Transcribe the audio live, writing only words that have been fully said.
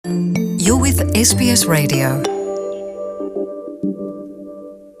You're with SBS Radio.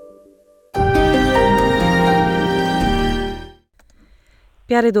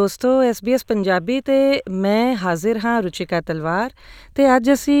 ਪਿਆਰੇ ਦੋਸਤੋ, SBS Punjabi ਤੇ ਮੈਂ ਹਾਜ਼ਰ ਹਾਂ ਰੁਚਿਕਾ ਤਲਵਾਰ ਤੇ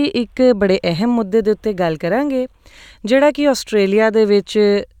ਅੱਜ ਅਸੀਂ ਇੱਕ ਬੜੇ ਅਹਿਮ ਮੁੱਦੇ ਦੇ ਉੱਤੇ ਗੱਲ ਕਰਾਂਗੇ, ਜਿਹੜਾ ਕਿ ਆਸਟ੍ਰੇਲੀਆ ਦੇ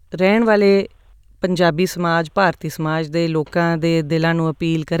ਵਿੱਚ ਰਹਿਣ ਵਾਲੇ ਪੰਜਾਬੀ ਸਮਾਜ, ਭਾਰਤੀ ਸਮਾਜ ਦੇ ਲੋਕਾਂ ਦੇ ਦਿਲਾਂ ਨੂੰ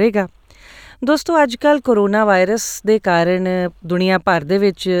ਅਪੀਲ ਕਰੇਗਾ। ਦੋਸਤੋ, ਅੱਜ ਕੱਲ੍ਹ ਕਰੋਨਾ ਵਾਇਰਸ ਦੇ ਕਾਰਨ ਦੁਨੀਆ ਭਰ ਦੇ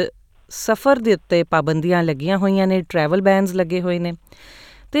ਵਿੱਚ ਸਫ਼ਰ ਦੇ ਉੱਤੇ ਪਾਬੰਦੀਆਂ ਲੱਗੀਆਂ ਹੋਈਆਂ ਨੇ, ਟਰੈਵਲ ਬੈਨਸ ਲੱਗੇ ਹੋਏ ਨੇ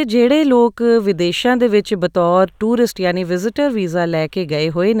ਅਤੇ ਜਿਹੜੇ ਲੋਕ ਵਿਦੇਸ਼ਾਂ ਦੇ ਵਿੱਚ ਬਤੌਰ ਟੂਰਿਸਟ ਯਾਨੀ ਵਿਜ਼ਿਟਰ ਵੀਜ਼ਾ ਲੈ ਕੇ ਗਏ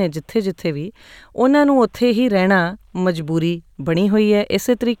ਹੋਏ ਨੇ ਜਿੱਥੇ ਜਿੱਥੇ ਵੀ, ਉਹਨਾਂ ਨੂੰ ਉੱਥੇ ਹੀ ਰਹਿਣਾ ਮਜਬੂਰੀ ਬਣੀ ਹੋਈ ਹੈ।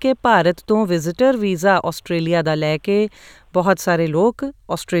 ਇਸੇ ਤਰੀਕੇ ਭਾਰਤ ਤੋਂ ਵਿਜ਼ਿਟਰ ਵੀਜ਼ਾ ਆਸਟ੍ਰੇਲੀਆ ਦਾ ਲੈ ਕੇ ਬਹੁਤ ਸਾਰੇ ਲੋਕ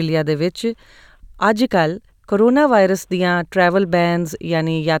ਆਸਟ੍ਰੇਲੀਆ ਦੇ ਵਿੱਚ ਅੱਜ ਕੱਲ੍ਹ ਕਰੋਨਾ ਵਾਇਰਸ ਦੀਆਂ ਟਰੈਵਲ ਬੈਨਸ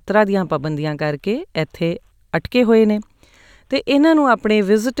ਯਾਨੀ ਯਾਤਰਾ ਦੀਆਂ ਪਾਬੰਦੀਆਂ ਕਰਕੇ ਇੱਥੇ ਅਟਕੇ ਹੋਏ ਨੇ ਅਤੇ ਇਹਨਾਂ ਨੂੰ ਆਪਣੇ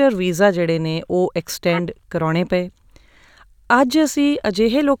ਵਿਜ਼ਿਟਰ ਵੀਜ਼ਾ ਜਿਹੜੇ ਨੇ ਉਹ ਐਕਸਟੈਂਡ ਕਰਾਉਣੇ ਪਏ। ਅੱਜ ਅਸੀਂ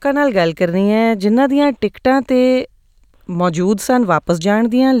ਅਜਿਹੇ ਲੋਕਾਂ ਨਾਲ ਗੱਲ ਕਰਨੀ ਹੈ ਜਿਨ੍ਹਾਂ ਦੀਆਂ ਟਿਕਟਾਂ 'ਤੇ ਮੌਜੂਦ ਸਨ ਵਾਪਸ ਜਾਣ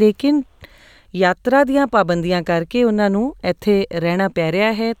ਦੀਆਂ, ਲੇਕਿਨ ਯਾਤਰਾ ਦੀਆਂ ਪਾਬੰਦੀਆਂ ਕਰਕੇ ਉਹਨਾਂ ਨੂੰ ਇੱਥੇ ਰਹਿਣਾ ਪੈ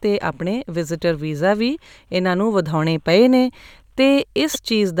ਰਿਹਾ ਹੈ ਅਤੇ ਆਪਣੇ ਵਿਜ਼ਿਟਰ ਵੀਜ਼ਾ ਵੀ ਇਹਨਾਂ ਨੂੰ ਵਧਾਉਣੇ ਪਏ ਨੇ ਅਤੇ ਇਸ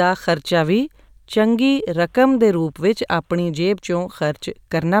ਚੀਜ਼ ਦਾ ਖਰਚਾ ਵੀ ਚੰਗੀ ਰਕਮ ਦੇ ਰੂਪ ਵਿੱਚ ਆਪਣੀ ਜੇਬ 'ਚੋਂ ਖਰਚ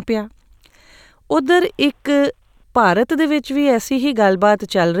ਕਰਨਾ ਪਿਆ। ਉੱਧਰ ਇੱਕ ਭਾਰਤ ਦੇ ਵਿੱਚ ਵੀ ਐਸੀ ਹੀ ਗੱਲਬਾਤ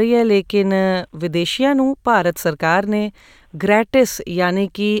ਚੱਲ ਰਹੀ ਹੈ, ਲੇਕਿਨ ਵਿਦੇਸ਼ੀਆਂ ਨੂੰ ਭਾਰਤ ਸਰਕਾਰ ਨੇ ਗ੍ਰੈਟਿਸ ਯਾਨੀ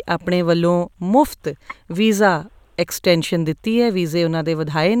ਕਿ ਆਪਣੇ ਵੱਲੋਂ ਮੁਫਤ ਵੀਜ਼ਾ ਐਕਸਟੈਂਸ਼ਨ ਦਿੱਤੀ ਹੈ। ਵੀਜ਼ੇ ਉਹਨਾਂ ਦੇ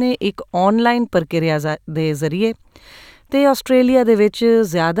ਵਧਾਏ ਨੇ ਇੱਕ ਔਨਲਾਈਨ ਪ੍ਰਕਿਰਿਆ ਦੇ ਜ਼ਰੀਏ ਅਤੇ ਆਸਟ੍ਰੇਲੀਆ ਦੇ ਵਿੱਚ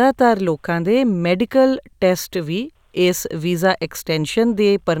ਜ਼ਿਆਦਾਤਰ ਲੋਕਾਂ ਦੇ ਮੈਡੀਕਲ ਟੈਸਟ ਵੀ ਇਸ ਵੀਜ਼ਾ ਐਕਸਟੈਂਸ਼ਨ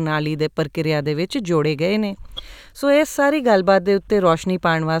ਦੇ ਪ੍ਰਣਾਲੀ ਦੇ ਪ੍ਰਕਿਰਿਆ ਦੇ ਵਿੱਚ ਜੋੜੇ ਗਏ ਨੇ। ਸੋ ਇਸ ਸਾਰੀ ਗੱਲਬਾਤ ਦੇ ਉੱਤੇ ਰੌਸ਼ਨੀ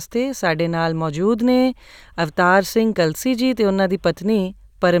ਪਾਉਣ ਵਾਸਤੇ ਸਾਡੇ ਨਾਲ ਮੌਜੂਦ ਨੇ ਅਵਤਾਰ ਸਿੰਘ ਕਲਸੀ ਜੀ ਅਤੇ ਉਹਨਾਂ ਦੀ ਪਤਨੀ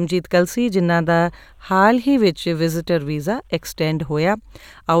ਪਰਮਜੀਤ ਕਲਸੀ, ਜਿਨ੍ਹਾਂ ਦਾ ਹਾਲ ਹੀ ਵਿੱਚ ਵਿਜ਼ਿਟਰ ਵੀਜ਼ਾ ਐਕਸਟੈਂਡ ਹੋਇਆ।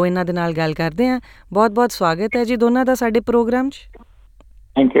 ਆਓ ਇਹਨਾਂ ਦੇ ਨਾਲ ਗੱਲ ਕਰਦੇ ਹਾਂ। ਬਹੁਤ ਬਹੁਤ ਸਵਾਗਤ ਹੈ ਜੀ ਦੋਨਾਂ ਦਾ ਸਾਡੇ ਪ੍ਰੋਗਰਾਮ 'ਚ।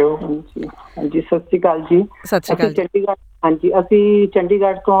 Thank you. ਹਾਂਜੀ, ਸਤਿ ਸ਼੍ਰੀ ਅਕਾਲ ਜੀ। ਸਤਿ ਸ਼੍ਰੀ ਅਕਾਲ। ਚੰਡੀਗੜ੍ਹ, ਹਾਂਜੀ, ਅਸੀਂ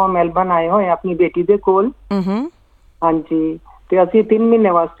ਚੰਡੀਗੜ੍ਹ ਤੋਂ ਮੈਲਬਰਨ ਆਏ ਹੋਏ ਆਪਣੀ ਬੇਟੀ ਦੇ ਕੋਲ। ਹਾਂਜੀ, ਤੇ ਅਸੀਂ 3 ਮਹੀਨੇ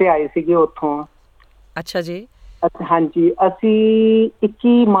ਵਾਸਤੇ ਆਏ ਸੀਗੇ ਉੱਥੋਂ। ਅੱਛਾ ਜੀ। ਹਾਂਜੀ, ਅਸੀਂ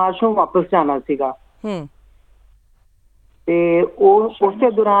 21 ਮਾਰਚ ਨੂੰ ਵਾਪਸ ਜਾਣਾ ਸੀਗਾ ਤੇ ਉਸੇ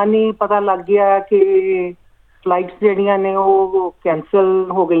ਦੌਰਾਨ ਹੀ ਪਤਾ ਲੱਗ ਗਿਆ ਕਿ ਫਲਾਈਟਸ ਜਿਹੜੀਆਂ ਨੇ ਉਹ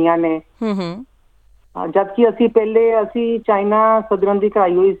ਕੈਂਸਲ ਹੋ ਗਈਆਂ ਨੇ। ਜਦਕਿ ਅਸੀਂ ਚਾਈਨਾ ਸਦਰਨ ਦੀ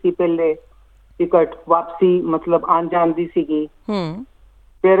ਕਰਾਈ ਹੋਈ ਸੀ ਪਹਿਲੇ ਟਿਕਟ, ਵਾਪਸੀ ਮਤਲਬ ਆਉਣ ਜਾਣ ਦੀ ਸੀਗੀ।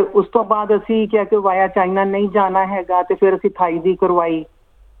 ਫਿਰ ਉਸ ਤੋਂ ਬਾਅਦ ਅਸੀਂ ਕਿਹਾ ਕਿ ਵਾਇਆ ਚਾਈਨਾ ਨਹੀਂ ਜਾਣਾ ਹੈਗਾ ਤੇ ਫਿਰ ਅਸੀਂ ਥਾਈ ਦੀ ਕਰਵਾਈ।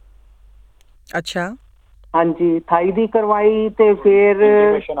 ਅੱਛਾ। ਹਾਂਜੀ, ਥਾਈ ਦੀ ਕਰਵਾਈ ਤੇ ਫਿਰ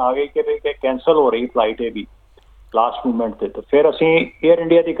ਇਨਫੋਰਮੇਸ਼ਨ ਆ ਗਈ ਕਿ ਕੈਂਸਲ ਹੋ ਰਹੀ ਫਲਾਈਟ ਇਹ ਵੀ ਲਾਸਟ ਮੂਮੈਂਟ ਤੇ ਫਿਰ ਅਸੀਂ ਏਅਰ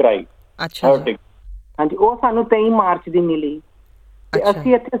ਇੰਡੀਆ ਦੀ ਕਰਾਈ। ਅੱਛਾ। ਹਾਂਜੀ, ਉਹ ਸਾਨੂੰ 23 ਮਾਰਚ ਦੀ ਮਿਲੀ ਤੇ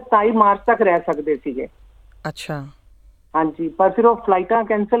ਅਸੀਂ ਇੱਥੇ 27 ਮਾਰਚ ਤੱਕ ਰਹਿ ਸਕਦੇ ਸੀਗੇ। ਅੱਛਾ। ਹਾਂਜੀ, ਪਰ ਫਿਰ ਉਹ ਫਲਾਈਟਾਂ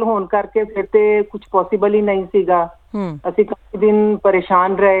ਕੈਂਸਲ ਹੋਣ ਕਰਕੇ ਫਿਰ ਤੇ ਕੁਝ ਪੋਸੀਬਲ ਹੀ ਨਹੀਂ ਸੀਗਾ। ਅਸੀਂ ਕਾਫੀ ਦਿਨ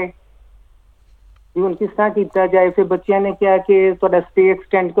ਪਰੇਸ਼ਾਨ ਰਹੇ ਵੀ ਹੁਣ ਕਿਸ ਤਰ੍ਹਾਂ ਕੀਤਾ ਜਾਏ। ਫਿਰ ਬੱਚਿਆਂ ਨੇ ਕਿਹਾ ਕਿ ਤੁਹਾਡਾ ਸਟੇ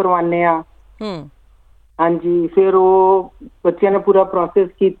ਐਕਸਟੈਂਡ ਕਰਵਾਉਂਦੇ ਆ। ਹਾਂਜੀ, ਫਿਰ ਉਹ ਬੱਚਿਆਂ ਨੇ ਪੂਰਾ ਪ੍ਰੋਸੈਸ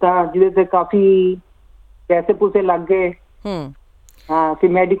ਕੀਤਾ ਜਿਹਦੇ ਤੇ ਕਾਫੀ ਪੈਸੇ ਪੂਸੇ ਲੱਗ ਗਏ। ਹਾਂ,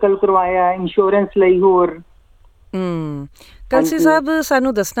 ਫਿਰ ਮੈਡੀਕਲ ਕਰਵਾਇਆ, ਇੰਸ਼ੋਰੈਂਸ ਲਈ ਹੋਰ। ਕਲਸੀ ਸਾਹਿਬ,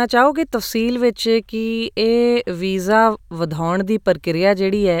 ਸਾਨੂੰ ਦੱਸਣਾ ਚਾਹੋਗੇ ਤਫਸੀਲ ਵਿੱਚ ਕਿ ਇਹ ਵੀਜ਼ਾ ਵਧਾਉਣ ਦੀ ਪ੍ਰਕਿਰਿਆ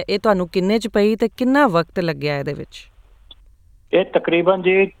ਜਿਹੜੀ ਹੈ ਇਹ ਤੁਹਾਨੂੰ ਕਿੰਨੇ 'ਚ ਪਈ ਤੇ ਕਿੰਨਾ ਵਕਤ ਲੱਗਿਆ ਇਹਦੇ ਵਿੱਚ? ਇਹ ਤਕਰੀਬਨ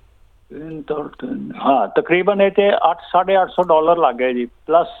ਜੀ ਤਕਰੀਬਨ ਇਹ ਤੇ $800-850 ਲੱਗ ਗਏ ਜੀ,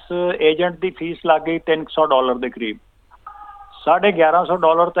 ਪਲੱਸ ਏਜੰਟ ਦੀ ਫੀਸ ਲੱਗ ਗਈ $300 ਦੇ ਕਰੀਬ।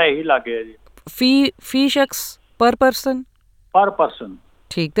 $1150 ਤਾਂ ਇਹੀ ਲੱਗ ਗਿਆ ਜੀ। ਫੀ ਸ਼ਖਸ ਪਰ ਪਰਸਨ? ਪਰ ਪਰਸਨ।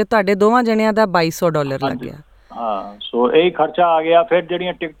 ਠੀਕ। ਤੇ ਤੁਹਾਡੇ ਦੋਵਾਂ ਜਣਿਆਂ ਦਾ $2200 ਲੱਗ ਗਿਆ। ਹਾਂ, ਸੋ ਇਹੀ ਖਰਚਾ ਆ ਗਿਆ। ਫਿਰ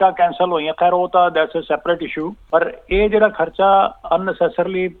ਜਿਹੜੀਆਂ ਟਿਕਟਾਂ ਕੈਂਸਲ ਹੋਈਆਂ, ਖੈਰ ਉਹ ਤਾਂ ਦੈਟਸ ਅ ਸੈਪਰੇਟ ਇਸ਼ੂ, ਪਰ ਇਹ ਜਿਹੜਾ ਖਰਚਾ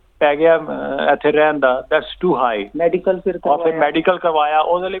ਅਨਨੈਸੈਸਰਲੀ ਪੈ ਗਿਆ ਇੱਥੇ ਰਹਿਣ ਦਾ, ਦੈਟਸ ਟੂ ਹਾਈ। ਮੈਡੀਕਲ ਕਰਵਾਇਆ,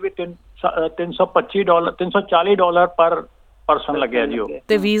 ਉਹਦੇ ਲਈ ਵੀ $340 ਪਰ ਪਰਸਨ ਲੱਗਿਆ ਜੀ। ਉਹ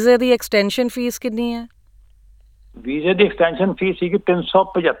ਤੇ ਵੀਜ਼ੇ ਦੀ ਐਕਸਟੈਂਸ਼ਨ ਫੀਸ ਕਿੰਨੀ ਹੈ? ਵੀਜ਼ੇ ਦੀ ਐਕਸਟੈਂਸ਼ਨ ਫੀਸ ਸੀਗੀ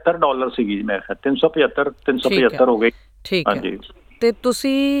 $375 ਸੀਗੀ ਜੀ। ਮੈਂ ਕਿਹਾ 375 ਹੋ ਗਈ। ਠੀਕ ਹੈ। ਤੇ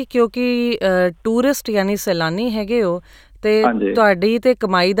ਤੁਸੀਂ ਕਿਉਂਕਿ ਟੂਰਿਸਟ ਯਾਨੀ ਸੈਲਾਨੀ ਹੈਗੇ ਹੋ ਤੇ ਤੁਹਾਡੀ ਤੇ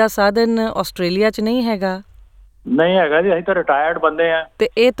ਕਮਾਈ ਦਾ ਸਾਧਨ ਆਸਟ੍ਰੇਲੀਆ 'ਚ ਨਹੀਂ ਹੈਗਾ? ਨਹੀਂ ਹੈਗਾ ਜੀ, ਅਸੀਂ ਤਾਂ ਰਿਟਾਇਰਡ ਬੰਦੇ ਆ। ਤੇ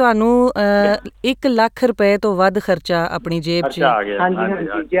ਇਹ ਤੁਹਾਨੂੰ $1 ਲੱਖ ਤੋਂ ਵੱਧ ਖਰਚਾ ਆਪਣੀ ਜੇਬ 'ਚ ਆ ਗਿਆ।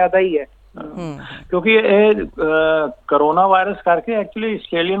 ਹਾਂਜੀ, ਜ਼ਿਆਦਾ ਹੀ ਹੈ। ਕਿਉਂਕਿ ਇਹ ਕਰੋਨਾ ਵਾਇਰਸ ਕਰਕੇ ਐਕਚੁਅਲੀ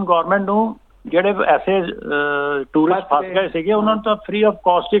ਆਸਟ੍ਰੇਲੀਅਨ ਗੌਰਮੈਂਟ ਨੂੰ ਜਿਹੜੇ ਐਸੇ ਟੂਰਿਸਟ ਫਸ ਗਏ ਸੀਗੇ ਉਹਨਾਂ ਨੂੰ ਤਾਂ ਫ੍ਰੀ ਆਫ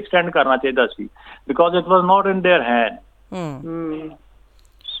ਕਾਸਟ ਐਕਸਟੈਂਡ ਕਰਨਾ ਚਾਹੀਦਾ ਸੀ, because it was not in their hand.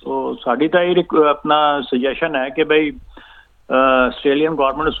 So ਸਾਡੀ ਤਾਂ ਇਹ ਆਪਣਾ ਸੁਜੈਸ਼ਨ ਹੈ ਕਿ ਬਈ ਆਸਟ੍ਰੇਲੀਅਨ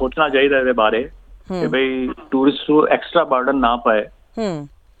ਗਵਰਨਮੈਂਟ ਨੂੰ ਸੋਚਣਾ ਚਾਹੀਦਾ ਇਹਦੇ ਬਾਰੇ ਕਿ ਬਈ ਟੂਰਿਸਟ ਨੂੰ ਐਕਸਟਰਾ ਬਰਡਨ ਨਾ ਪਏ।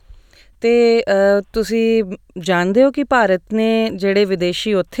 ਤੇ ਤੁਸੀਂ ਜਾਣਦੇ ਹੋ ਕਿ ਭਾਰਤ ਨੇ ਜਿਹੜੇ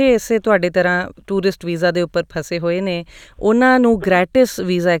ਵਿਦੇਸ਼ੀ ਉੱਥੇ ਇਸੇ ਤੁਹਾਡੇ ਤਰ੍ਹਾਂ ਟੂਰਿਸਟ ਵੀਜ਼ਾ ਦੇ ਉੱਪਰ ਫਸੇ ਹੋਏ ਨੇ ਉਹਨਾਂ ਨੂੰ ਗ੍ਰੈਟਿਸ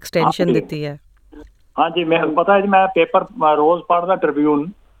ਵੀਜ਼ਾ ਐਕਸਟੈਂਸ਼ਨ ਦਿੱਤੀ ਹੈ। ਹਾਂਜੀ, ਮੈਂ ਪਤਾ ਹੈ ਜੀ, ਮੈਂ ਪੇਪਰ ਰੋਜ਼ ਪੜ੍ਹਦਾ ਟ੍ਰਿਬਿਊਨ।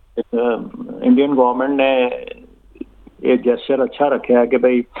 ਇੰਡੀਅਨ ਗਵਰਨਮੈਂਟ ਨੇ ਇਹ ਜੈਸਚਰ ਅੱਛਾ ਰੱਖਿਆ ਕਿ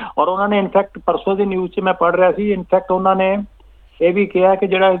ਬਈ, ਔਰ ਉਹਨਾਂ ਨੇ ਇਨਫੈਕਟ ਪਰਸੋਂ ਦੀ ਨਿਊਜ਼ 'ਚ ਮੈਂ ਪੜ੍ਹ ਰਿਹਾ ਸੀ, ਇਨਫੈਕਟ ਉਹਨਾਂ ਨੇ ਇਹ ਵੀ ਕਿਹਾ ਕਿ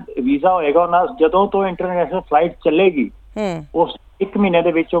ਜਿਹੜਾ ਵੀਜ਼ਾ ਹੋਏਗਾ ਉਹਨਾਂ ਜਦੋਂ ਤੋਂ ਇੰਟਰਨੈਸ਼ਨਲ ਫਲਾਈਟ ਚੱਲੇਗੀ ਉਸ 1 ਮਹੀਨੇ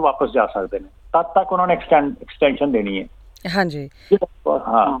ਦੇ ਵਿੱਚ ਉਹ ਵਾਪਸ ਜਾ ਸਕਦੇ ਨੇ, ਤਦ ਤੱਕ ਉਹਨਾਂ ਨੇ ਐਕਸਟੈਂਸ਼ਨ ਦੇਣੀ ਹੈ। ਹਾਂਜੀ,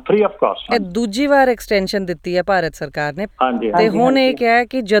 ਹਾਂ, ਫ੍ਰੀ ਆਫ ਕਾਸਟ। ਇਹ ਦੂਜੀ ਵਾਰ ਐਕਸਟੈਂਸ਼ਨ ਦਿੱਤੀ ਹੈ ਭਾਰਤ ਸਰਕਾਰ ਨੇ। ਹਾਂਜੀ, ਤੇ ਹੁਣ ਇਹ ਕਿਹਾ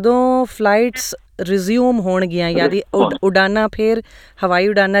ਕਿ ਜਦੋਂ ਫਲਾਈਟਸ ਰਿਜ਼ਿਊਮ ਹੋਣਗੀਆਂ ਯਾਨੀ ਉਡਾਨਾਂ ਫਿਰ ਹਵਾਈ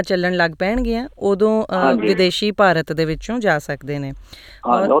ਉਡਾਨਾਂ ਚੱਲਣ ਲੱਗ ਪੈਣਗੀਆਂ ਉਦੋਂ ਵਿਦੇਸ਼ੀ ਭਾਰਤ ਦੇ ਵਿੱਚੋਂ ਜਾ ਸਕਦੇ ਨੇ।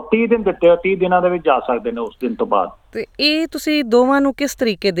 ਔਰ 30 ਦਿਨ ਦਿੱਤੇ, 30 ਦਿਨਾਂ ਦੇ ਵਿੱਚ ਜਾ ਸਕਦੇ ਨੇ ਉਸ ਦਿਨ ਤੋਂ ਬਾਅਦ। ਤੇ ਇਹ ਤੁਸੀਂ ਦੋਵਾਂ ਨੂੰ ਕਿਸ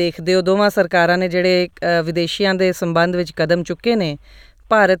ਤਰੀਕੇ ਦੇਖਦੇ ਹੋ? ਦੋਵਾਂ ਸਰਕਾਰਾਂ ਨੇ ਜਿਹੜੇ ਵਿਦੇਸ਼ੀਆਂ ਦੇ ਸੰਬੰਧ ਵਿੱਚ ਕਦਮ ਚੁੱਕੇ ਨੇ,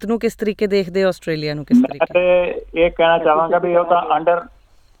 ਭਾਰਤ ਨੂੰ ਕਿਸ ਤਰੀਕੇ ਦੇਖਦੇ ਹੋ, ਆਸਟ੍ਰੇਲੀਆ ਨੂੰ ਕਿਸ ਤਰੀਕੇ? ਮੈਂ ਤੇ ਇਹ ਕਹਿਣਾ ਚਾਹਾਂਗਾ ਵੀ ਉਹ ਤਾਂ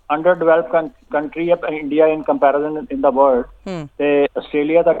ਅੰਡਰ ਡਿਵੈਲਪਡ ਕੰਟਰੀ ਹੈ India in comparison in the world, ਤੇ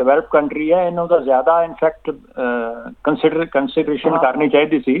ਆਸਟ੍ਰੇਲੀਆ ਤਾਂ ਡਿਵੈਲਪ ਕੰਟਰੀ ਹੈ, ਇਹਨੂੰ ਤਾਂ ਜ਼ਿਆਦਾ ਇਨਫੈਕਟ ਕੰਸੀਡਰੇਸ਼ਨ ਕਰਨੀ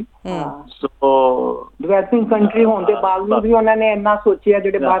ਚਾਹੀਦੀ ਸੀ। ਸੋ ਡਿਵੈਲਪਿੰਗ ਕੰਟਰੀ ਹੋਣ ਦੇ ਬਾਵਜੂਦ ਵੀ ਉਹਨਾਂ ਨੇ ਇੰਨਾ ਸੋਚਿਆ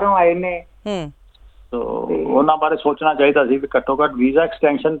ਜਿਹੜੇ ਬਾਹਰੋਂ ਆਏ ਨੇ, ਸੋ ਉਹਨਾਂ ਬਾਰੇ ਸੋਚਣਾ ਚਾਹੀਦਾ ਸੀ ਵੀ ਘੱਟੋ ਘੱਟ ਵੀਜ਼ਾ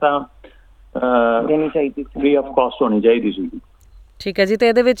ਐਕਸਟੈਂਸ਼ਨ ਤਾਂ ਦੇਣੀ ਚਾਹੀਦੀ, ਫ੍ਰੀ ਆਫ ਕਾਸਟ ਹੋਣੀ ਚਾਹੀਦੀ ਸੀ। ਠੀਕ ਹੈ ਜੀ, ਤੇ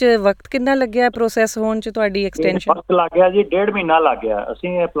ਇਹਦੇ ਵਿੱਚ ਵਕਤ ਕਿੰਨਾ ਲੱਗਿਆ ਪ੍ਰੋਸੈਸ ਹੋਣ 'ਚ ਤੁਹਾਡੀ ਐਕਸਟੈਂਸ਼ਨ? ਵਕਤ ਲੱਗ ਗਿਆ ਜੀ 1.5 ਮਹੀਨਾ ਲੱਗ ਗਿਆ।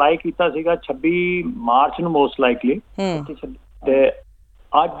 ਅਸੀਂ ਅਪਲਾਈ ਕੀਤਾ ਸੀਗਾ 26 ਮਾਰਚ ਨੂੰ ਮੋਸਟ ਲਾਈਕਲੀ, ਤੇ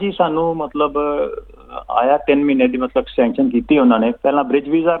ਅੱਜ ਹੀ ਸਾਨੂੰ ਮਤਲਬ ਆਇਆ 3 ਮਹੀਨੇ ਦੀ ਮਤਲਬ ਐਕਸਟੈਂਸ਼ਨ ਕੀਤੀ ਉਹਨਾਂ ਨੇ। ਪਹਿਲਾਂ ਬ੍ਰਿਜ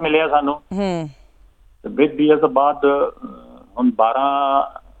ਵੀਜ਼ਾ ਮਿਲਿਆ ਸਾਨੂੰ, ਤੇ ਬ੍ਰਿਜ ਵੀਜ਼ਾ ਤੋਂ ਬਾਅਦ ਹੁਣ 12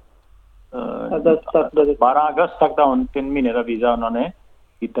 ਅਗਸਤ ਤੱਕ ਦਾ ਹੁਣ 3 ਮਹੀਨੇ ਦਾ ਵੀਜ਼ਾ ਉਹਨਾਂ ਨੇ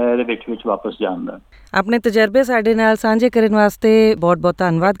ਕੀਤਾ ਇਹਦੇ ਵਿੱਚ ਵਾਪਸ ਜਾਣ ਦਾ। ਆਪਣੇ ਤਜਰਬੇ ਸਾਡੇ ਨਾਲ ਸਾਂਝੇ ਕਰਨ ਵਾਸਤੇ ਬਹੁਤ ਬਹੁਤ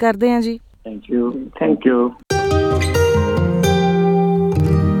ਧੰਨਵਾਦ ਕਰਦੇ ਹਾਂ ਜੀ। Thank you.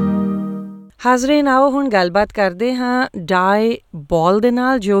 ਹਾਜ਼ਰੀਨ, ਆਓ ਹੁਣ ਗੱਲਬਾਤ ਕਰਦੇ ਹਾਂ ਡਾਈ ਬॉल ਦੇ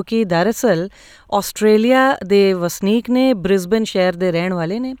ਨਾਲ, ਜੋ ਕਿ ਦਰਅਸਲ ਆਸਟ੍ਰੇਲੀਆ ਦੇ ਵਸਨੀਕ ਨੇ, ਬ੍ਰਿਸਬਨ ਸ਼ਹਿਰ ਦੇ ਰਹਿਣ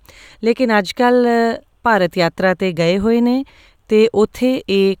ਵਾਲੇ ਨੇ, ਲੇਕਿਨ ਅੱਜ ਕੱਲ੍ਹ ਭਾਰਤ ਯਾਤਰਾ 'ਤੇ ਗਏ ਹੋਏ ਨੇ ਤੇ ਉੱਥੇ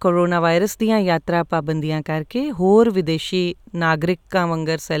ਇਹ ਕੋਰੋਨਾ ਵਾਇਰਸ ਦੀਆਂ ਯਾਤਰਾ ਪਾਬੰਦੀਆਂ ਕਰਕੇ ਹੋਰ ਵਿਦੇਸ਼ੀ ਨਾਗਰਿਕਾਂ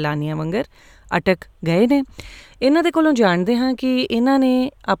ਵਾਂਗਰ, ਸੈਲਾਨੀਆਂ ਵਾਂਗਰ ਅਟਕ ਗਏ ਨੇ। ਇਹਨਾਂ ਦੇ ਕੋਲੋਂ ਜਾਣਦੇ ਹਾਂ ਕਿ ਇਹਨਾਂ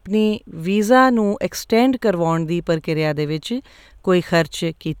ਨੇ ਆਪਣੀ ਵੀਜ਼ਾ ਨੂੰ ਐਕਸਟੈਂਡ ਕਰਵਾਉਣ ਦੀ ਪ੍ਰਕਿਰਿਆ ਦੇ ਵਿੱਚ ਕੋਈ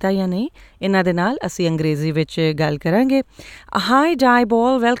ਖਰਚ ਕੀਤਾ ਜਾਂ ਨਹੀਂ। ਇਹਨਾਂ ਦੇ ਨਾਲ ਅਸੀਂ ਅੰਗਰੇਜ਼ੀ ਵਿੱਚ ਗੱਲ ਕਰਾਂਗੇ। ਹਾਈ ਡਾਈ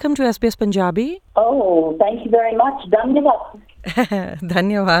ਬॉल, welcome to SBS Punjabi. Oh, thank you very much. ਧੰਨਵਾਦ।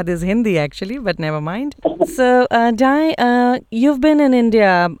 Dhanyavad is Hindi actually, but never mind. So, Dai, you've been in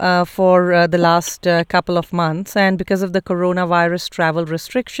India for the last couple of months, and because of the coronavirus travel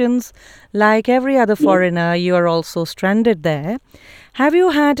restrictions, like every other foreigner, you are also stranded there. Have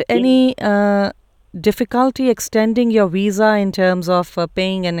you had any difficulty extending your visa in terms of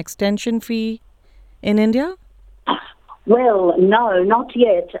paying an extension fee in India? Well, no, not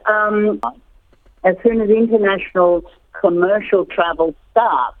yet. As soon as international commercial travel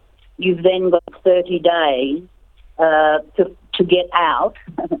starts, you've then got 30 days to get out,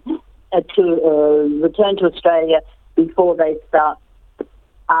 to return to Australia before they start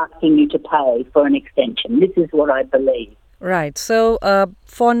asking you to pay for an extension. This is what I believe. Right. So,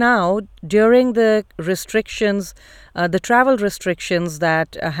 for now, during the restrictions, the travel restrictions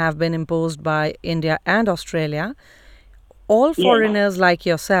that have been imposed by India and Australia, all foreigners like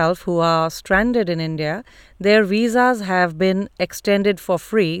yourself who are stranded in India, their visas have been extended for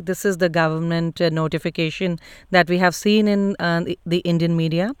free. This is the government notification that we have seen in the Indian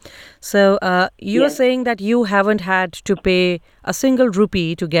media. So you're saying that you haven't had to pay a single rupee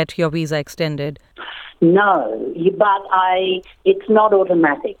to get your visa extended? No, but it's not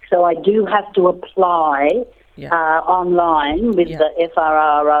automatic. So I do have to apply online with the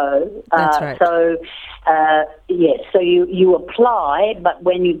FRRO. That's right. So, yes, so you apply, but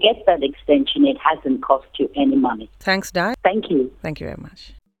when you get that extension, it hasn't cost you any money. Thanks, Di. Thank you. Thank you very much.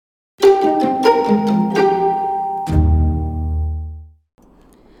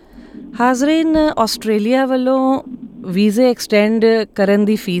 ਹਾਜ਼ਰੀਨ, Australia ਵੱਲੋਂ ਵੀਜ਼ੇ extend ਕਰਨ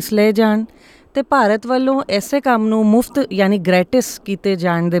ਦੀ fees ਲਏ ਜਾਣ ਤੇ ਭਾਰਤ ਵੱਲੋਂ ਐਸੇ ਕੰਮ ਨੂੰ ਮੁਫਤ ਯਾਨੀ ਗ੍ਰੈਟਿਸ ਕੀਤੇ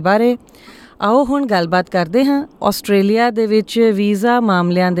ਜਾਣ ਦੇ ਬਾਰੇ ਆਓ ਹੁਣ ਗੱਲਬਾਤ ਕਰਦੇ ਹਾਂ ਆਸਟ੍ਰੇਲੀਆ ਦੇ ਵਿੱਚ ਵੀਜ਼ਾ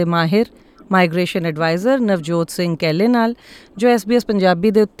ਮਾਮਲਿਆਂ ਦੇ ਮਾਹਿਰ, ਮਾਈਗ੍ਰੇਸ਼ਨ ਐਡਵਾਈਜ਼ਰ ਨਵਜੋਤ ਸਿੰਘ ਕੈਲੇ ਨਾਲ, ਜੋ SBS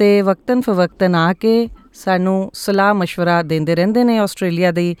ਪੰਜਾਬੀ ਦੇ ਉੱਤੇ ਵਕਤਨ ਫਵਕਤਨ ਆ ਕੇ ਸਾਨੂੰ ਸਲਾਹ ਮਸ਼ਵਰਾ ਦਿੰਦੇ ਰਹਿੰਦੇ ਨੇ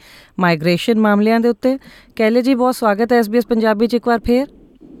ਆਸਟ੍ਰੇਲੀਆ ਦੀ ਮਾਈਗ੍ਰੇਸ਼ਨ ਮਾਮਲਿਆਂ ਦੇ ਉੱਤੇ। ਕੈਲੇ ਜੀ, ਬਹੁਤ ਸਵਾਗਤ ਹੈ SBS ਪੰਜਾਬੀ 'ਚ ਇੱਕ ਵਾਰ ਫੇਰ।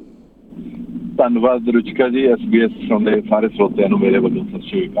 ਧੰਨਵਾਦ ਰੁਚਿਕਾ ਜੀ। SBS ਸੁਣਦੇ ਸਾਰੇ ਸਰੋਤਿਆਂ ਨੂੰ ਮੇਰੇ ਵੱਲੋਂ ਸਤਿ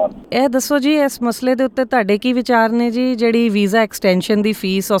ਸ਼੍ਰੀ ਅਕਾਲ। ਇਹ ਦੱਸੋ ਜੀ, ਇਸ ਮਸਲੇ ਦੇ ਉੱਤੇ ਤੁਹਾਡੇ ਕੀ ਵਿਚਾਰ ਨੇ ਜੀ? ਜਿਹੜੀ ਵੀਜ਼ਾ ਐਕਸਟੈਂਸ਼ਨ ਦੀ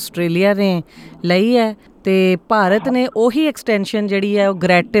ਫੀਸ ਆਸਟ੍ਰੇਲੀਆ ਨੇ ਲਈ ਹੈ ਤੇ ਭਾਰਤ ਨੇ ਉਹੀ ਐਕਸਟੈਂਸ਼ਨ ਜਿਹੜੀ ਹੈ ਉਹ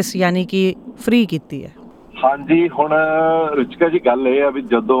ਗ੍ਰੈਟਿਸ ਯਾਨੀ ਕਿ ਫ੍ਰੀ ਕੀਤੀ ਹੈ। ਹਾਂਜੀ, ਹੁਣ ਰੁਚਿਕਾ ਜੀ ਗੱਲ ਇਹ ਆ ਵੀ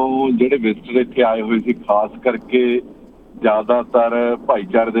ਜਦੋਂ ਜਿਹੜੇ ਵਿਜ਼ਟਰ ਇੱਥੇ ਆਏ ਹੋਏ ਸੀ, ਖਾਸ ਕਰਕੇ ਜ਼ਿਆਦਾਤਰ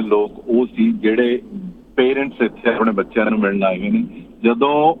ਭਾਈਚਾਰੇ ਦੇ ਲੋਕ ਉਹ ਸੀ ਜਿਹੜੇ ਪੇਰੈਂਟਸ ਇੱਥੇ ਆਪਣੇ ਬੱਚਿਆਂ ਨੂੰ ਮਿਲਣ ਆਏ ਹੋਏ ਨੇ।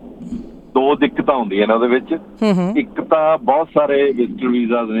 ਜਦੋਂ ਦੋ ਦਿੱਕਤਾਂ ਹੁੰਦੀਆਂ ਨੇ ਉਹਦੇ ਵਿੱਚ, ਇੱਕ ਤਾਂ ਬਹੁਤ ਸਾਰੇ ਵਿਜ਼ਟਰ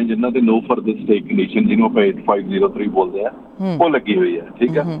ਵੀਜ਼ਾ ਨੇ ਜਿਨ੍ਹਾਂ ਤੇ ਨੋ ਫਰਦਰ ਸਟੇ ਕੰਡੀਸ਼ਨ, ਜਿਹਨੂੰ ਆਪਾਂ 8503 ਬੋਲਦੇ ਆ, ਉਹ ਲੱਗੀ ਹੋਈ ਹੈ।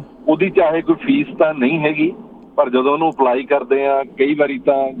 ਠੀਕ ਆ, ਉਹਦੀ ਚਾਹੇ ਕੋਈ ਫੀਸ ਤਾਂ ਨਹੀਂ ਹੈਗੀ, ਪਰ ਜਦੋਂ ਉਹਨੂੰ ਅਪਲਾਈ ਕਰਦੇ ਆ ਕਈ ਵਾਰੀ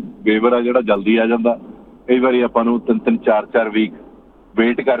ਤਾਂ ਵੇਵਰ ਆ ਜਿਹੜਾ ਜਲਦੀ ਆ ਜਾਂਦਾ, ਕਈ ਵਾਰੀ ਆਪਾਂ ਨੂੰ 3-3 4-4 ਵੀਕ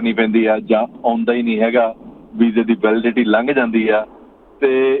ਵੇਟ ਕਰਨੀ ਪੈਂਦੀ ਆ, ਜਾਂ ਆਉਂਦਾ ਹੀ ਨਹੀਂ ਹੈਗਾ, ਵੀਜ਼ੇ ਦੀ ਵੈਲਿਡਿਟੀ ਲੰਘ ਜਾਂਦੀ ਆ।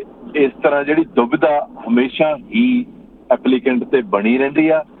 ਤੇ ਇਸ ਤਰ੍ਹਾਂ ਜਿਹੜੀ ਦੁਬਿਧਾ ਹਮੇਸ਼ਾ ਹੀ ਐਪਲੀਕੈਂਟ ਤੇ ਬਣੀ ਰਹਿੰਦੀ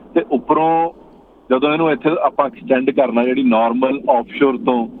ਆ। ਤੇ ਉੱਪਰੋਂ ਜਦੋਂ ਇਹਨੂੰ ਇੱਥੇ ਆਪਾਂ ਐਕਸਟੈਂਡ ਕਰਨਾ, ਜਿਹੜੀ ਨੋਰਮਲ ਆਫਸ਼ੋਰ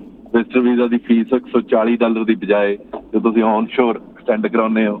ਤੋਂ ਵਿਜ਼ਟਰ ਵੀਜ਼ਾ ਦੀ ਫੀਸ $140 ਦੀ ਬਜਾਏ ਜੇ ਤੁਸੀਂ ਔਨਸ਼ੋਰ ਐਕਸਟੈਂਡ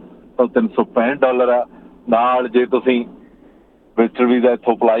ਕਰਾਉਂਦੇ ਹੋ ਤਾਂ $365 ਆ। ਨਾਲ ਜੇ ਤੁਸੀਂ ਵਿਜ਼ਟਰ ਵੀਜ਼ਾ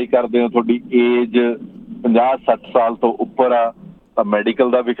ਇੱਥੋਂ ਅਪਲਾਈ ਕਰਦੇ ਹੋ, ਤੁਹਾਡੀ ਏਜ 50-60 ਸਾਲ ਤੋਂ ਉੱਪਰ ਆ, ਤਾਂ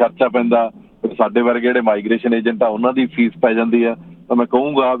ਮੈਡੀਕਲ ਦਾ ਵੀ ਖਰਚਾ ਪੈਂਦਾ। ਫਿਰ ਸਾਡੇ ਵਰਗੇ ਜਿਹੜੇ ਮਾਈਗ੍ਰੇਸ਼ਨ ਏਜੰਟ ਆ ਉਹਨਾਂ ਦੀ ਫੀਸ ਪੈ ਜਾਂਦੀ ਆ। ਤਾਂ ਮੈਂ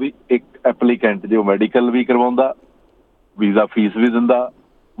ਕਹੂੰਗਾ ਵੀ ਇੱਕ ਐਪਲੀਕੈਂਟ ਜੇ ਉਹ ਮੈਡੀਕਲ ਵੀ ਕਰਵਾਉਂਦਾ, ਵੀਜ਼ਾ ਫੀਸ ਵੀ ਦਿੰਦਾ,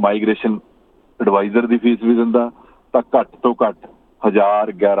 ਮਾਈਗ੍ਰੇਸ਼ਨ ਐਡਵਾਈਜ਼ਰ ਦੀ ਫੀਸ ਵੀ ਦਿੰਦਾ, ਤਾਂ ਘੱਟ ਤੋਂ ਘੱਟ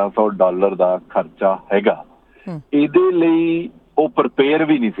 $1,000-1,100 ਦਾ ਖਰਚਾ ਹੈਗਾ। ਇਹਦੇ ਲਈ ਉਹ ਪ੍ਰਪੇਅਰ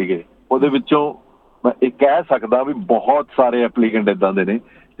ਵੀ ਨਹੀਂ ਸੀਗੇ। ਉਹਦੇ ਵਿੱਚੋਂ ਮੈਂ ਇਹ ਕਹਿ ਸਕਦਾ ਵੀ ਬਹੁਤ ਸਾਰੇ ਐਪਲੀਕੈਂਟ ਇੱਦਾਂ ਦੇ ਨੇ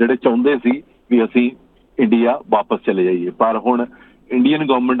ਜਿਹੜੇ ਚਾਹੁੰਦੇ ਸੀ ਵੀ ਅਸੀਂ ਇੰਡੀਆ ਵਾਪਸ ਚਲੇ ਜਾਈਏ, ਪਰ ਹੁਣ ਇੰਡੀਅਨ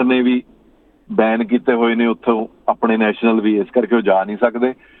ਗਵਰਨਮੈਂਟ ਨੇ ਵੀ ਬੈਨ ਕੀਤੇ ਹੋਏ ਨੇ ਉੱਥੋਂ ਆਪਣੇ ਨੈਸ਼ਨਲ ਵੀ, ਇਸ ਕਰਕੇ ਉਹ ਜਾ ਨਹੀਂ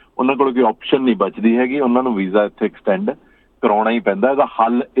ਸਕਦੇ। ਉਹਨਾਂ ਕੋਲ ਕੋਈ ਆਪਸ਼ਨ ਨਹੀਂ ਬਚਦੀ ਹੈਗੀ, ਉਹਨਾਂ ਨੂੰ ਵੀਜ਼ਾ ਇੱਥੇ ਐਕਸਟੈਂਡ ਕਰਾਉਣਾ ਹੀ ਪੈਂਦਾ। ਇਹਦਾ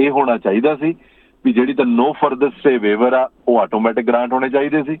ਹੱਲ ਇਹ ਹੋਣਾ ਚਾਹੀਦਾ ਸੀ ਵੀ ਜਿਹੜੀ ਤਾਂ ਨੋ ਫਰਦਰ ਸਟੇ ਵੇਵਰ ਆ ਉਹ ਆਟੋਮੈਟਿਕ ਗ੍ਰਾਂਟ ਹੋਣੇ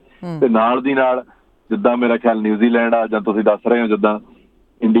ਚਾਹੀਦੇ ਸੀ, ਤੇ ਨਾਲ ਦੀ ਨਾਲ ਜਿੱਦਾਂ ਮੇਰਾ ਖਿਆਲ ਨਿਊਜ਼ੀਲੈਂਡ ਆ ਜਾਂ ਤੁਸੀਂ ਦੱਸ ਰਹੇ ਹੋ ਜਿੱਦਾਂ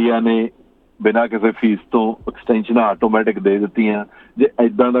ਇੰਡੀਆ ਨੇ ਬਿਨਾਂ ਕਿਸੇ ਫੀਸ ਤੋਂ ਐਕਸਟੈਂਸ਼ਨਾਂ ਆਟੋਮੈਟਿਕ ਦੇ ਦਿੱਤੀਆਂ, ਜੇ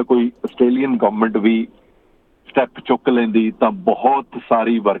ਇੱਦਾਂ ਦਾ ਕੋਈ ਆਸਟ੍ਰੇਲੀਅਨ ਗਵਰਨਮੈਂਟ ਵੀ ਸਟੈਪ ਚੁੱਕ ਲੈਂਦੀ ਤਾਂ ਬਹੁਤ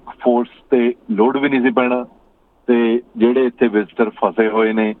ਸਾਰੀ ਵਰਕਫੋਰਸ ਤੇ ਲੋਡ ਵੀ ਨਹੀਂ ਸੀ ਪੈਣਾ, ਤੇ ਜਿਹੜੇ ਇੱਥੇ ਵਿਜ਼ਟਰ ਫਸੇ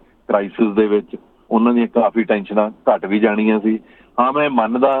ਹੋਏ ਨੇ ਕ੍ਰਾਈਸਿਸ ਦੇ ਵਿੱਚ ਉਹਨਾਂ ਦੀਆਂ ਕਾਫੀ ਟੈਨਸ਼ਨਾਂ ਘੱਟ ਵੀ ਜਾਣੀਆਂ ਸੀ। ਹਾਂ, ਮੈਂ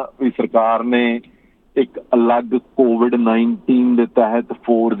ਮੰਨਦਾ ਵੀ ਸਰਕਾਰ ਨੇ ਇੱਕ ਅਲੱਗ COVID-19 ਦੇ ਤਹਿਤ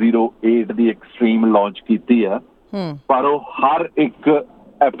 408 ਦੀ ਐਕਸਟ੍ਰੀਮ ਲਾਂਚ ਕੀਤੀ ਆ, ਪਰ ਉਹ ਹਰ ਇੱਕ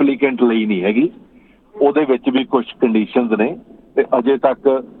ਐਪਲੀਕੈਂਟ ਲਈ ਨਹੀਂ ਹੈਗੀ। ਉਹਦੇ ਵਿੱਚ ਵੀ ਕੁਝ ਕੰਡੀਸ਼ਨਸ ਨੇ, ਤੇ ਅਜੇ ਤੱਕ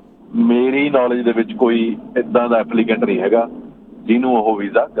ਮੇਰੀ ਨੌਲੇਜ ਦੇ ਵਿੱਚ ਕੋਈ ਇੱਦਾਂ ਦਾ ਐਪਲੀਕੈਂਟ ਨਹੀਂ ਹੈਗਾ ਜਿਹਨੂੰ ਉਹ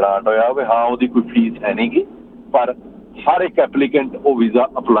ਵੀਜ਼ਾ ਗ੍ਰਾਂਟ ਹੋਇਆ ਹੋਵੇ। ਹਾਂ, ਉਹਦੀ ਕੋਈ ਫੀਸ ਹੈ ਨਹੀਂ ਗੀ, ਪਰ ਹਰ ਇੱਕ ਐਪਲੀਕੈਂਟ ਉਹ ਵੀਜ਼ਾ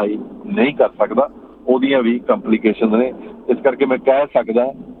ਅਪਲਾਈ ਨਹੀਂ ਕਰ ਸਕਦਾ, ਉਹਦੀਆਂ ਵੀ ਕੰਪਲੀਕੇਸ਼ਨ ਨੇ। ਇਸ ਕਰਕੇ ਮੈਂ ਕਹਿ ਸਕਦਾ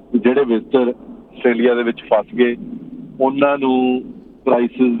ਕਿ ਜਿਹੜੇ ਵਿਜ਼ਟਰ ਆਸਟ੍ਰੇਲੀਆ ਦੇ ਵਿੱਚ ਫਸ ਗਏ ਉਹਨਾਂ ਨੂੰ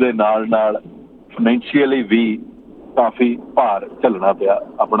ਕ੍ਰਾਈਸਿਸ ਦੇ ਨਾਲ ਨਾਲ ਫਾਈਨੈਂਸ਼ੀਅਲੀ ਵੀ ਕਾਫੀ ਭਾਰ ਝੱਲਣਾ ਪਿਆ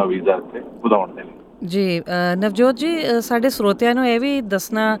ਆਪਣਾ ਵੀਜ਼ਾ ਇੱਥੇ ਵਧਾਉਣ ਦੇ ਲਈ। ਜੀ ਨਵਜੋਤ ਜੀ, ਸਾਡੇ ਸਰੋਤਿਆਂ ਨੂੰ ਇਹ ਵੀ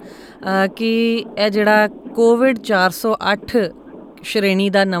ਦੱਸਣਾ ਕਿ ਇਹ ਜਿਹੜਾ ਕੋਵਿਡ 408 ਸ਼੍ਰੇਣੀ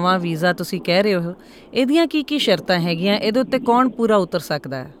ਦਾ ਨਵਾਂ ਵੀਜ਼ਾ ਤੁਸੀਂ ਕਹਿ ਰਹੇ ਹੋ, ਇਹਦੀਆਂ ਕੀ ਕੀ ਸ਼ਰਤਾਂ ਹੈਗੀਆਂ? ਇਹਦੇ ਉੱਤੇ ਕੌਣ ਪੂਰਾ ਉਤਰ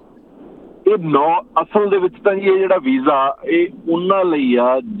ਸਕਦਾ ਹੈ? ਇਹ ਅਸਲ ਦੇ ਵਿੱਚ ਤਾਂ ਜੀ ਇਹ ਜਿਹੜਾ ਵੀਜ਼ਾ ਇਹ ਉਹਨਾਂ ਲਈ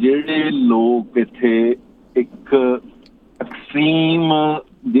ਆ ਜਿਹੜੇ ਲੋਕ ਇੱਥੇ ਇੱਕ ਐਕਸਟ੍ਰੀਮ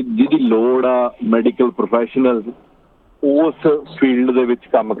ਜਿਹਦੀ ਲੋੜ ਆ, ਮੈਡੀਕਲ ਪ੍ਰੋਫੈਸ਼ਨਲ ਉਸ ਫੀਲਡ ਦੇ ਵਿੱਚ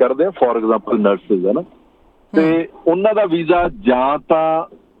ਕੰਮ ਕਰਦੇ ਆ, ਫੋਰ ਐਗਜ਼ਾਮਪਲ ਨਰਸਿਸ ਹੈ ਨਾ, ਤੇ ਉਹਨਾਂ ਦਾ ਵੀਜ਼ਾ ਜਾਂ ਤਾਂ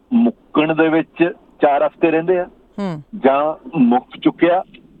ਮੁੱਕਣ ਦੇ ਵਿੱਚ 4 ਹਫ਼ਤੇ ਰਹਿੰਦੇ ਆ, ਜਾਂ ਮੁੱਕ ਚੁੱਕਿਆ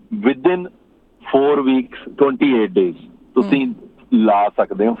ਵਿਦਿਨ 4 ਵੀਕਸ 28 ਡੇਜ਼ ਤੁਸੀਂ ਲਾ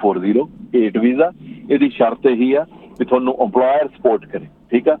ਸਕਦੇ ਹੋ 408 ਵੀਜ਼ਾ। ਇਹਦੀ ਸ਼ਰਤ ਇਹੀ ਆ ਵੀ ਤੁਹਾਨੂੰ ਇੰਪਲੋਇਰ ਸਪੋਰਟ ਕਰੇ,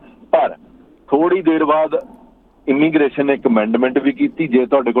 ਠੀਕ ਆ। ਪਰ ਥੋੜੀ ਦੇਰ ਬਾਅਦ ਇਮੀਗ੍ਰੇਸ਼ਨ ਨੇ ਇੱਕ ਅਮੈਂਡਮੈਂਟ ਵੀ ਕੀਤੀ, ਜੇ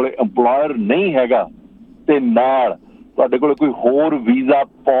ਤੁਹਾਡੇ ਕੋਲ ਇੰਪਲੋਇਰ ਨਹੀਂ ਹੈਗਾ ਤੇ ਨਾਲ ਤੁਹਾਡੇ ਕੋਲ ਕੋਈ ਹੋਰ ਵੀਜ਼ਾ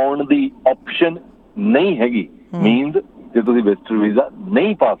ਪਾਉਣ ਦੀ ਆਪਸ਼ਨ ਨਹੀਂ ਹੈਗੀ, ਮੀਨਸ ਜੇ ਤੁਸੀਂ ਵਿਜ਼ਟਰ ਵੀਜ਼ਾ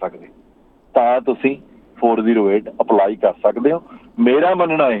ਨਹੀਂ ਪਾ ਸਕਦੇ ਤਾਂ ਤੁਸੀਂ 408 ਅਪਲਾਈ ਕਰ ਸਕਦੇ ਹੋ। ਮੇਰਾ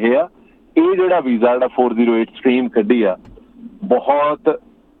ਮੰਨਣਾ ਇਹ ਆ ਇਹ ਜਿਹੜਾ ਵੀਜ਼ਾ ਜਿਹੜਾ 408 ਸਟ੍ਰੀਮ ਕੱਢੀ ਆ, ਬਹੁਤ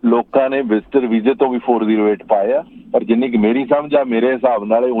ਲੋਕਾਂ ਨੇ ਵਿਜ਼ਟਰ ਵੀਜ਼ੇ ਤੋਂ ਵੀ 408 ਪਾਏ ਆ, ਪਰ ਜਿੰਨੀ ਕਿ ਮੇਰੀ ਸਮਝ ਆ ਮੇਰੇ ਹਿਸਾਬ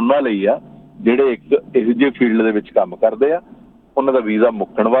ਨਾਲ ਇਹ ਉਹਨਾਂ ਲਈ ਆ ਜਿਹੜੇ ਇੱਕ ਇਹੋ ਜਿਹੇ ਫੀਲਡ ਦੇ ਵਿੱਚ ਕੰਮ ਕਰਦੇ ਆ, ਉਹਨਾਂ ਦਾ ਵੀਜ਼ਾ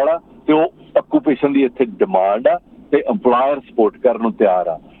ਮੁੱਕਣ ਵਾਲਾ ਤੇ ਉਹ ਆਕੂਪੇਸ਼ਨ ਦੀ ਇੱਥੇ ਡਿਮਾਂਡ ਆ ਤੇ ਇੰਪਲਾਇਰ ਸਪੋਰਟ ਕਰਨ ਨੂੰ ਤਿਆਰ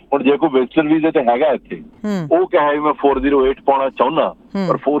ਆ। ਹੁਣ ਜੇ ਕੋਈ ਵਿਜ਼ਟਰ ਵੀਜ਼ੇ ਤੇ ਹੈਗਾ ਇੱਥੇ, ਉਹ ਕਹੇ ਮੈਂ 408 ਪਾਉਣਾ ਚਾਹੁੰਦਾ,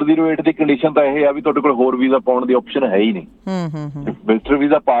 ਪਰ 408 ਦੀ ਕੰਡੀਸ਼ਨ ਤਾਂ ਇਹ ਆ ਵੀ ਤੁਹਾਡੇ ਕੋਲ ਹੋਰ ਵੀਜ਼ਾ ਪਾਉਣ ਦੀ ਆਪਸ਼ਨ ਹੈ ਹੀ ਨਹੀਂ। ਵਿਜ਼ਟਰ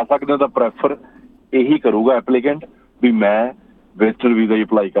ਵੀਜ਼ਾ ਪਾ ਸਕਦੇ ਹੋ ਤਾਂ ਪ੍ਰੈਫਰ ਇਹੀ ਕਰੂਗਾ ਐਪਲੀਕੈਂਟ ਵੀ ਮੈਂ ਵਿਜ਼ਟਰ ਵੀਜ਼ਾ ਹੀ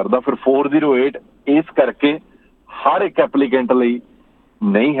ਅਪਲਾਈ ਕਰਦਾ। ਫਿਰ 408 ਇਸ ਕਰਕੇ ਹਰ ਇੱਕ ਐਪਲੀਕੈਂਟ ਲਈ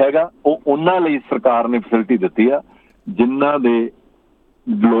ਨਹੀਂ ਹੈਗਾ, ਉਹ ਉਹਨਾਂ ਲਈ ਸਰਕਾਰ ਨੇ ਫੈਸਿਲਿਟੀ ਦਿੱਤੀ ਆ ਜਿਨ੍ਹਾਂ ਦੇ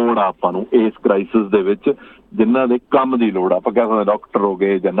ਲੋੜ ਆ ਆਪਾਂ ਨੂੰ ਇਸ ਕ੍ਰਾਈਸਿਸ ਦੇ ਵਿੱਚ, ਜਿਨ੍ਹਾਂ ਦੇ ਕੰਮ ਦੀ ਲੋੜ ਆ। ਆਪਾਂ ਕਹਿ ਸਕਦੇ ਡਾਕਟਰ ਹੋ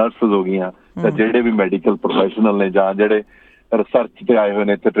ਗਏ ਜਾਂ ਨਰਸਿਸ ਹੋ ਗਈਆਂ, ਜਾਂ ਜਿਹੜੇ ਵੀ ਮੈਡੀਕਲ ਪ੍ਰੋਫੈਸ਼ਨਲ ਨੇ, ਜਾਂ ਜਿਹੜੇ ਰਿਸਰਚ ਤੇ ਆਏ ਹੋਏ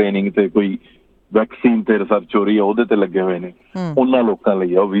ਨੇ, ਇੱਥੇ ਟ੍ਰੇਨਿੰਗ ਤੇ ਕੋਈ ਵੈਕਸੀਨ ਤੇ ਰਿਸਰਚ ਹੋ ਰਹੀ ਆ ਉਹਦੇ ਤੇ ਲੱਗੇ ਹੋਏ ਨੇ, ਉਹਨਾਂ ਲੋਕਾਂ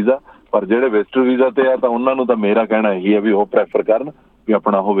ਲਈ ਆ ਉਹ ਵੀਜ਼ਾ। ਪਰ ਜਿਹੜੇ ਵਿਜ਼ਟਰ ਵੀਜ਼ਾ ਤੇ ਆ ਤਾਂ ਉਹਨਾਂ ਨੂੰ ਤਾਂ ਮੇਰਾ ਕਹਿਣਾ ਇਹੀ ਹੈ ਵੀ ਉਹ ਪ੍ਰੈਫਰ ਕਰਨ ਵੀ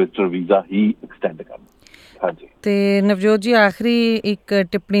ਆਪਣਾ ਉਹ ਵਿਜ਼ਟਰ ਵੀਜ਼ਾ ਹੀ ਐਕਸਟੈਂਡ ਕਰਨ। ਹਾਂਜੀ। ਤੇ ਨਵਜੋਤ ਜੀ, ਆਖਰੀ ਇੱਕ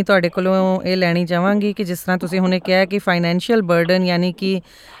ਟਿੱਪਣੀ ਤੁਹਾਡੇ ਕੋਲੋਂ ਇਹ ਲੈਣੀ ਚਾਹਾਂਗੀ ਕਿ ਜਿਸ ਤਰ੍ਹਾਂ ਤੁਸੀਂ ਹੁਣੇ ਕਿਹਾ ਕਿ ਫਾਈਨੈਂਸ਼ੀਅਲ ਬਰਡਨ, ਯਾਨੀ ਕਿ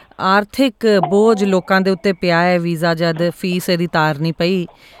ਆਰਥਿਕ ਬੋਝ ਲੋਕਾਂ ਦੇ ਉੱਤੇ ਪਿਆ ਹੈ ਵੀਜ਼ਾ ਜਦ ਫੀਸ ਇਹਦੀ ਤਾਰਨੀ ਪਈ,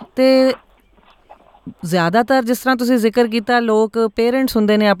 ਤੇ ਜ਼ਿਆਦਾਤਰ ਜਿਸ ਤਰ੍ਹਾਂ ਤੁਸੀਂ ਜ਼ਿਕਰ ਕੀਤਾ ਲੋਕ ਪੇਰੈਂਟਸ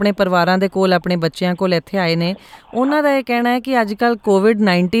ਹੁੰਦੇ ਨੇ ਆਪਣੇ ਪਰਿਵਾਰਾਂ ਦੇ ਕੋਲ, ਆਪਣੇ ਬੱਚਿਆਂ ਕੋਲ ਇੱਥੇ ਆਏ ਨੇ, ਉਹਨਾਂ ਦਾ ਇਹ ਕਹਿਣਾ ਹੈ ਕਿ ਅੱਜ ਕੱਲ੍ਹ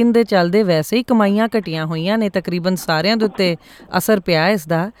COVID-19 ਦੇ ਚੱਲਦੇ ਵੈਸੇ ਹੀ ਕਮਾਈਆਂ ਘਟੀਆਂ ਹੋਈਆਂ ਨੇ, ਤਕਰੀਬਨ ਸਾਰਿਆਂ ਦੇ ਉੱਤੇ ਅਸਰ ਪਿਆ ਇਸ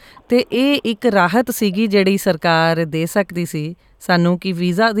ਦਾ, ਤੇ ਇਹ ਇੱਕ ਰਾਹਤ ਸੀਗੀ ਜਿਹੜੀ ਸਰਕਾਰ ਦੇ ਸਕਦੀ ਸੀ ਸਾਨੂੰ ਕਿ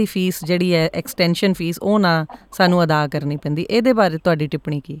ਵੀਜ਼ਾ ਦੀ ਫੀਸ ਜਿਹੜੀ ਹੈ ਐਕਸਟੈਂਸ਼ਨ ਫੀਸ ਉਹ ਨਾ ਸਾਨੂੰ ਅਦਾ ਕਰਨੀ ਪੈਂਦੀ। ਇਹਦੇ ਬਾਰੇ ਤੁਹਾਡੀ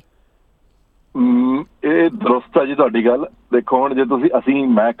ਟਿੱਪਣੀ ਕੀ? ਇਹ ਦਰੁਸਤ ਹੈ ਜੀ ਤੁਹਾਡੀ ਗੱਲ। ਦੇਖੋ ਹੁਣ ਜੇ ਤੁਸੀਂ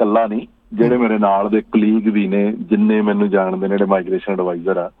ਮੈਂ ਇਕੱਲਾ ਨਹੀਂ, ਜਿਹੜੇ ਮੇਰੇ ਨਾਲ ਦੇ ਕਲੀਗ ਵੀ ਨੇ, ਜਿੰਨੇ ਮੈਨੂੰ ਜਾਣਦੇ ਨੇ, ਜਿਹੜੇ ਮਾਈਗ੍ਰੇਸ਼ਨ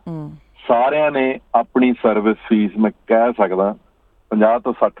ਐਡਵਾਈਜ਼ਰ ਆ, ਸਾਰਿਆਂ ਨੇ ਆਪਣੀ ਸਰਵਿਸ ਫੀਸ ਮੈਂ ਕਹਿ ਸਕਦਾ 50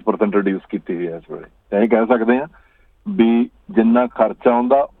 ਤੋਂ 60% ਰਿਡਿਊਸ ਕੀਤੀ ਹੋਈ ਹੈ ਇਸ ਵੇਲੇ। ਇਹ ਕਹਿ ਸਕਦੇ ਹਾਂ ਵੀ ਜਿੰਨਾ ਖਰਚਾ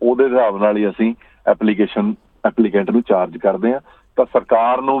ਆਉਂਦਾ ਉਹਦੇ ਹਿਸਾਬ ਨਾਲ ਹੀ ਅਸੀਂ ਐਪਲੀਕੈਂਟ ਨੂੰ ਚਾਰਜ ਕਰਦੇ ਹਾਂ। ਤਾਂ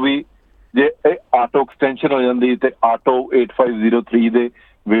ਸਰਕਾਰ ਨੂੰ ਵੀ ਜੇ ਇਹ ਆਟੋ ਐਕਸਟੈਂਸ਼ਨ ਹੋ ਜਾਂਦੀ ਤੇ ਆਟੋ 8503 ਦੇ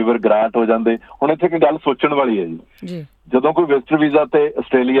ਵੇਵਰ ਗ੍ਰਾਂਟ ਹੋ ਜਾਂਦੇ। ਹੁਣ ਇੱਥੇ ਇੱਕ ਗੱਲ ਸੋਚਣ ਵਾਲੀ ਹੈ ਜੀ, ਜਦੋਂ ਕੋਈ ਵਿਜ਼ਟਰ ਵੀਜ਼ਾ ਤੇ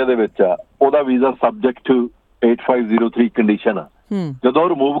ਆਸਟ੍ਰੇਲੀਆ ਦੇ ਵਿੱਚ ਆ, ਉਹਦਾ ਵੀਜ਼ਾ ਸਬਜੈਕਟ ਟੂ 8503 ਕੰਡੀਸ਼ਨ ਆ। ਜਦੋਂ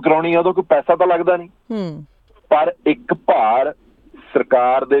ਰਿਮੂਵ ਕਰਾਉਣੀ ਆ ਉਦੋਂ ਕੋਈ ਪੈਸਾ ਤਾਂ ਲੱਗਦਾ ਨਹੀਂ, ਪਰ ਇੱਕ ਭਾਰ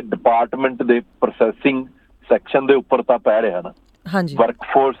ਸਰਕਾਰ ਦੇ ਡਿਪਾਰਟਮੈਂਟ ਦੇ ਪ੍ਰੋਸੈਸਿੰਗ ਸੈਕਸ਼ਨ ਦੇ ਉੱਪਰ ਤਾਂ ਪੈ ਰਿਹਾ ਨਾ।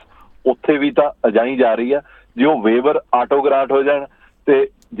 ਵਰਕਫੋਰਸ ਉੱਥੇ ਵੀ ਤਾਂ ਅਜਾਈ ਜਾ ਰਹੀ ਆ। ਜੇ ਉਹ ਵੇਵਰ ਆਟੋ ਗ੍ਰਾਂਟ ਹੋ ਜਾਣ ਤੇ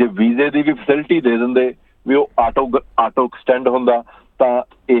ਜੇ ਵੀਜ਼ੇ ਦੀ ਵੀ ਫੈਸਿਲਿਟੀ ਦੇ ਦਿੰਦੇ ਵੀ ਉਹ ਆਟੋ ਐਕਸਟੈਂਡ ਹੁੰਦਾ ਤਾਂ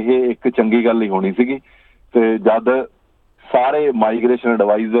ਇਹ ਇੱਕ ਚੰਗੀ ਗੱਲ ਹੀ ਹੋਣੀ ਸੀਗੀ। ਤੇ ਜਦ ਸਾਰੇ ਮਾਈਗ੍ਰੇਸ਼ਨ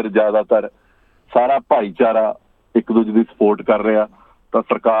ਐਡਵਾਈਜ਼ਰ, ਜ਼ਿਆਦਾਤਰ ਸਾਰਾ ਭਾਈਚਾਰਾ ਇੱਕ ਦੂਜੇ ਦੀ ਸਪੋਰਟ ਕਰ ਰਿਹਾ, ਤਾਂ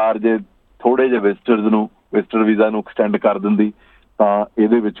ਸਰਕਾਰ ਜੇ ਥੋੜ੍ਹੇ ਜਿਹੇ ਵਿਜ਼ਟਰ ਵੀਜ਼ਾ ਨੂੰ ਐਕਸਟੈਂਡ ਕਰ ਦਿੰਦੀ ਤਾਂ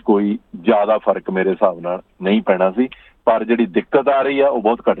ਇਹਦੇ ਵਿੱਚ ਕੋਈ ਜ਼ਿਆਦਾ ਫਰਕ ਮੇਰੇ ਹਿਸਾਬ ਨਾਲ ਨਹੀਂ ਪੈਣਾ ਸੀ। ਪਰ ਜਿਹੜੀ ਦਿੱਕਤ ਆ ਰਹੀ ਆ ਉਹ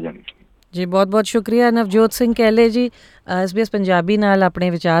ਬਹੁਤ ਘੱਟ ਜਾਣੀ ਸੀ। ਜੀ ਬਹੁਤ ਬਹੁਤ ਸ਼ੁਕਰੀਆ ਨਵਜੋਤ ਸਿੰਘ ਕਹਿਲੇ ਜੀ, SBS ਪੰਜਾਬੀ ਨਾਲ ਆਪਣੇ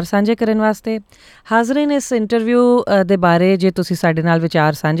ਵਿਚਾਰ ਸਾਂਝੇ ਕਰਨ ਵਾਸਤੇ। ਹਾਜ਼ਰੀਨ, ਇਸ ਇੰਟਰਵਿਊ ਦੇ ਬਾਰੇ ਜੇ ਤੁਸੀਂ ਸਾਡੇ ਨਾਲ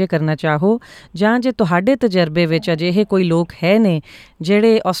ਵਿਚਾਰ ਸਾਂਝੇ ਕਰਨਾ ਚਾਹੋ, ਜਾਂ ਜੇ ਤੁਹਾਡੇ ਤਜਰਬੇ ਵਿੱਚ ਅਜਿਹੇ ਕੋਈ ਲੋਕ ਹੈ ਨੇ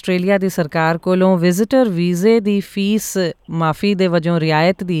ਜਿਹੜੇ ਆਸਟ੍ਰੇਲੀਆ ਦੀ ਸਰਕਾਰ ਕੋਲੋਂ ਵਿਜ਼ਿਟਰ ਵੀਜ਼ੇ ਦੀ ਫੀਸ ਮਾਫੀ ਦੇ ਵਜੋਂ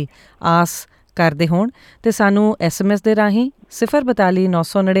ਰਿਆਇਤ ਦੀ ਆਸ ਕਰਦੇ ਹੋਣ, ਤੇ ਸਾਨੂੰ SMS ਦੇ ਰਾਹੀਂ 042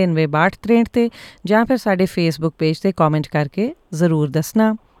 999 6263 ਤੇ ਜਾਂ ਫਿਰ ਸਾਡੇ ਫੇਸਬੁੱਕ ਪੇਜ ਤੇ ਕਮੈਂਟ ਕਰਕੇ ਜ਼ਰੂਰ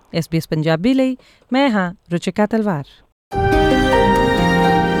ਦੱਸਣਾ। SBS ਪੰਜਾਬੀ ਲਈ ਮੈਂ ਹਾਂ ਰੁਚਿਕਾ ਤਲਵਾਰ।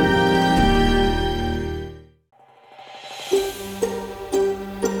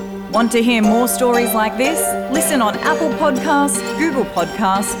 Want to hear more stories like this? Listen on Apple Podcasts, Google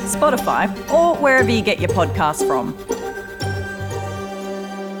Podcasts, Spotify, or wherever you get your podcasts from.